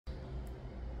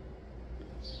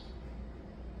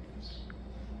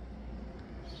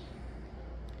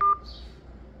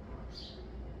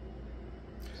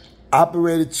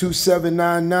Operator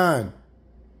 2799.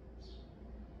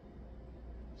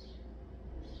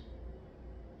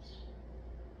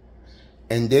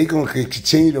 And they're going to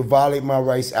continue to violate my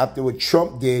rights after what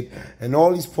Trump did, and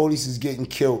all these police is getting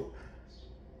killed.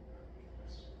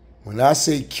 When I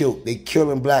say killed, they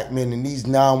killing black men, and these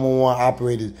 911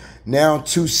 operators. Now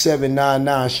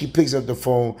 2799, she picks up the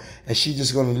phone, and she's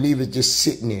just going to leave it just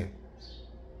sitting there.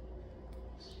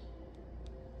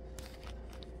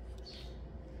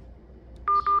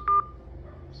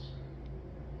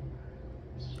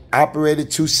 Operator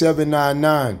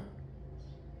 2799.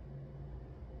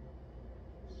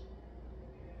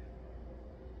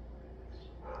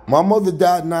 My mother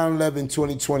died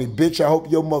 9/11/2020. Bitch, I hope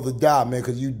your mother died, man,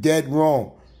 because you dead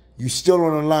wrong. You still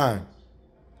on the line.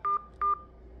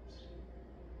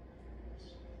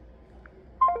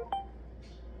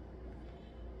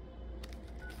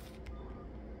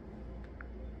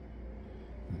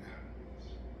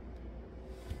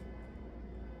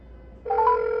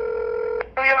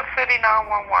 New York City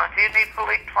 911. Do you need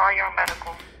police, fire, or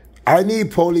medical? I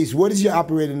need police. What is your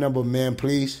operator number, man,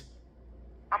 please?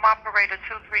 I'm operator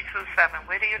 2327.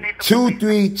 Where do you need the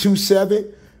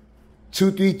 2327?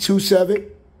 2327?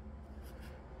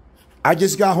 I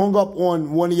just got hung up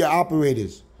on one of your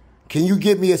operators. Can you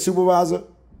get me a supervisor?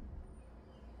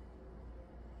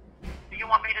 Do you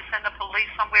want me to send the police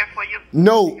somewhere for you?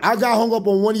 No, I got hung up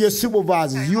on one of your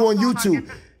supervisors. Okay, you on YouTube.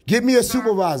 Get me a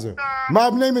supervisor. My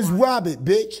name is Robert,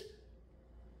 bitch.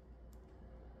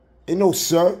 Ain't no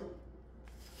sir.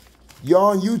 You're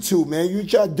on YouTube, man.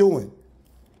 What y'all doing?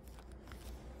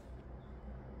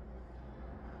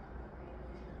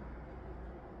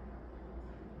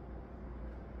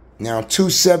 Now,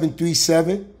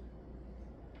 2737.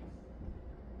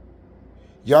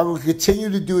 Y'all gonna continue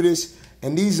to do this,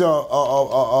 and these are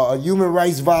a human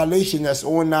rights violation that's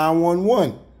on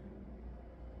 911.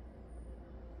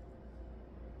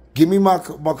 Give me my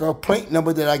complaint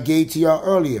number that I gave to y'all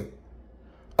earlier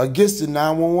against the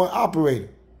 911 operator.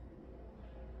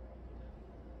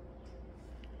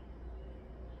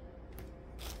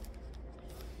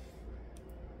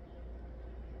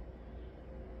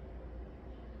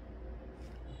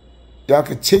 Y'all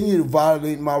continue to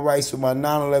violate my rights with my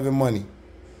 9/11 money.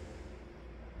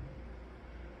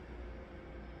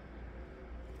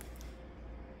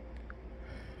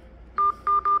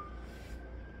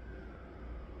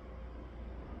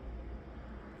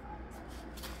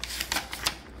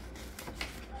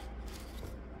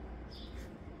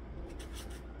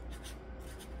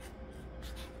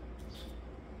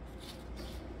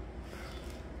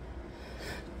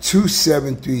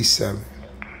 $2737.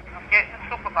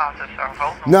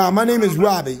 Nah, my name is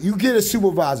Robert. You get a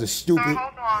supervisor, stupid. Sir,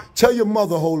 hold on. Tell your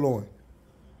mother, hold on.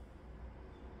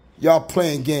 Y'all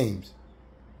playing games.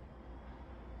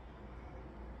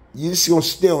 You just gonna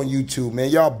stay on YouTube, man.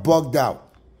 Y'all bugged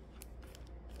out.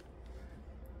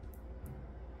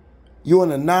 You on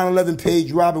the 9/11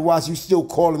 page, Robert Watts. You still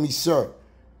calling me sir.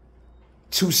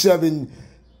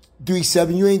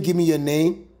 2737. You ain't give me your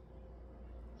name.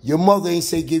 Your mother ain't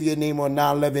say give your name on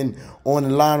 9/11 on the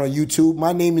line on YouTube.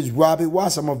 My name is Robert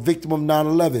Watts. I'm a victim of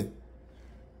 9/11.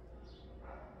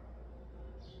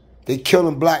 They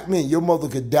killing black men. Your mother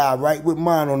could die right with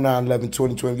mine on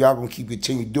 9/11/2020. Y'all gonna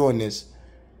continue doing this.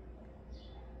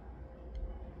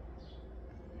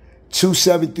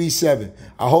 2737.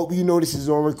 I hope you know this is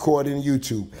on recording on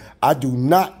YouTube. I do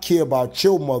not care about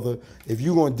your mother if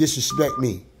you gonna disrespect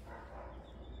me.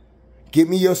 Get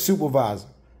me your supervisor.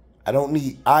 I don't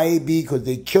need IAB because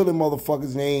they killing motherfuckers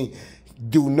and they ain't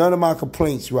do none of my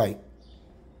complaints right.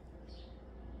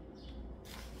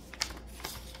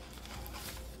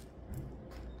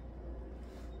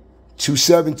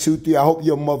 $2723. I hope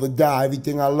your mother die.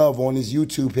 Everything I love on this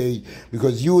YouTube page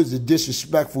because you is a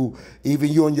disrespectful.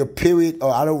 Even you on your period,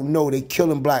 or I don't know. They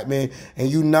killing black men, and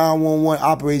you 911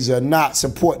 operators are not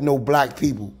supporting no black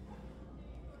people.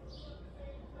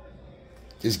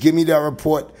 Just give me that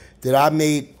report that I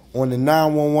made on the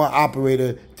 911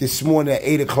 operator this morning at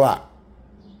 8 o'clock.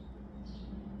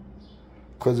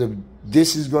 Because if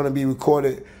this is going to be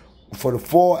recorded for the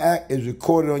full act, is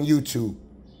recorded on YouTube.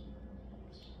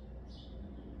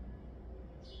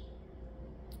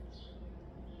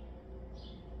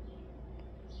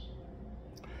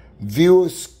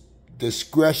 Viewers'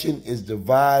 discretion is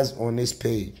advised on this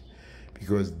page.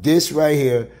 Because this right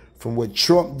here, from what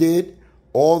Trump did,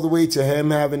 all the way to him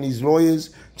having these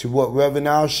lawyers, to what Reverend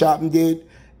Al Sharpton did,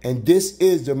 and this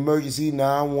is the emergency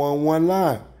 911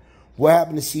 line. What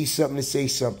happened to see something to say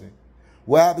something?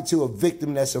 What happened to a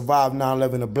victim that survived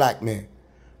 9/11, a black man?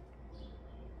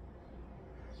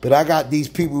 But I got these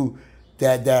people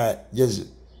that just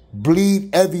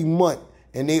bleed every month,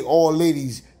 and they all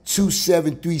ladies,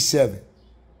 2737.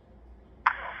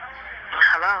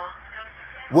 Hello.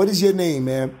 What is your name,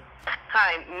 ma'am?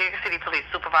 Hi, New York City Police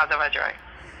Supervisor Red.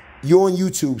 You're on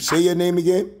YouTube. Say your name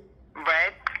again.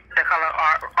 Red, the color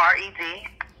R-E-D.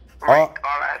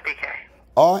 R-I-C-K.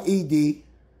 R-E-D.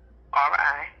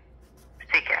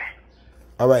 R-I-C-K.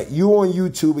 All right, you on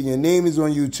YouTube, and your name is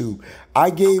on YouTube. I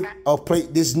gave a play.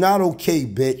 This is not okay,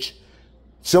 bitch.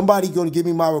 Somebody gonna give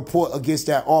me my report against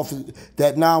that officer,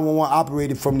 that 911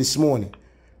 operator from this morning.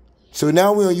 So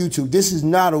now we're on YouTube. This is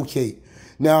not okay.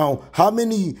 Now, how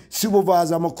many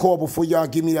supervisors I'm gonna call before y'all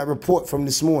give me that report from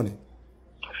this morning?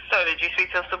 So did you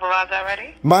speak to a supervisor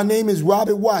already? My name is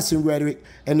Robert Watson, Rhetoric,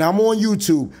 and I'm on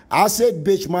YouTube. I said,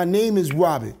 bitch, my name is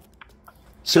Robert.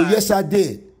 So yes, I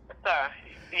did. Sir,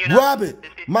 Robert,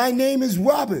 my name is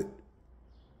Robert.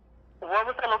 What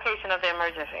was the location of the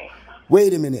emergency?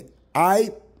 Wait a minute.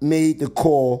 I made the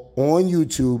call on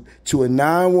YouTube to a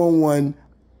 911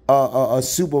 a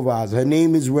supervisor. Her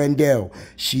name is Randall.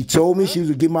 She told me she was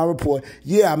going to give my report.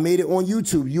 Yeah, I made it on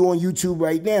YouTube. You on YouTube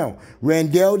right now.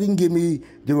 Randall didn't give me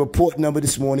the report number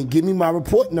this morning. Give me my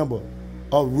report number.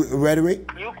 Rhetoric.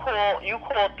 You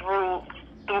called through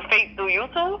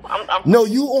YouTube? No,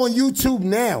 you on YouTube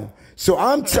now. So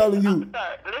I'm telling you.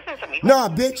 Sir, listen to me. Nah,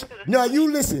 bitch. No,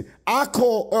 you listen. I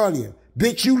called earlier.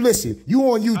 Bitch, you listen.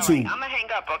 You on YouTube. Right, I'm going to hang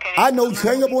up, okay? I know.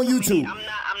 Hang up on YouTube.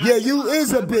 Yeah, you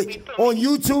is a bitch. On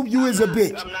YouTube, you is a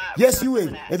bitch. Yes, you is.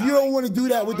 If you don't want to do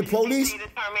that with the police,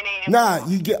 nah,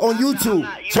 you get on YouTube.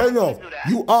 Turn off.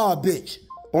 You are a bitch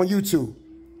on YouTube.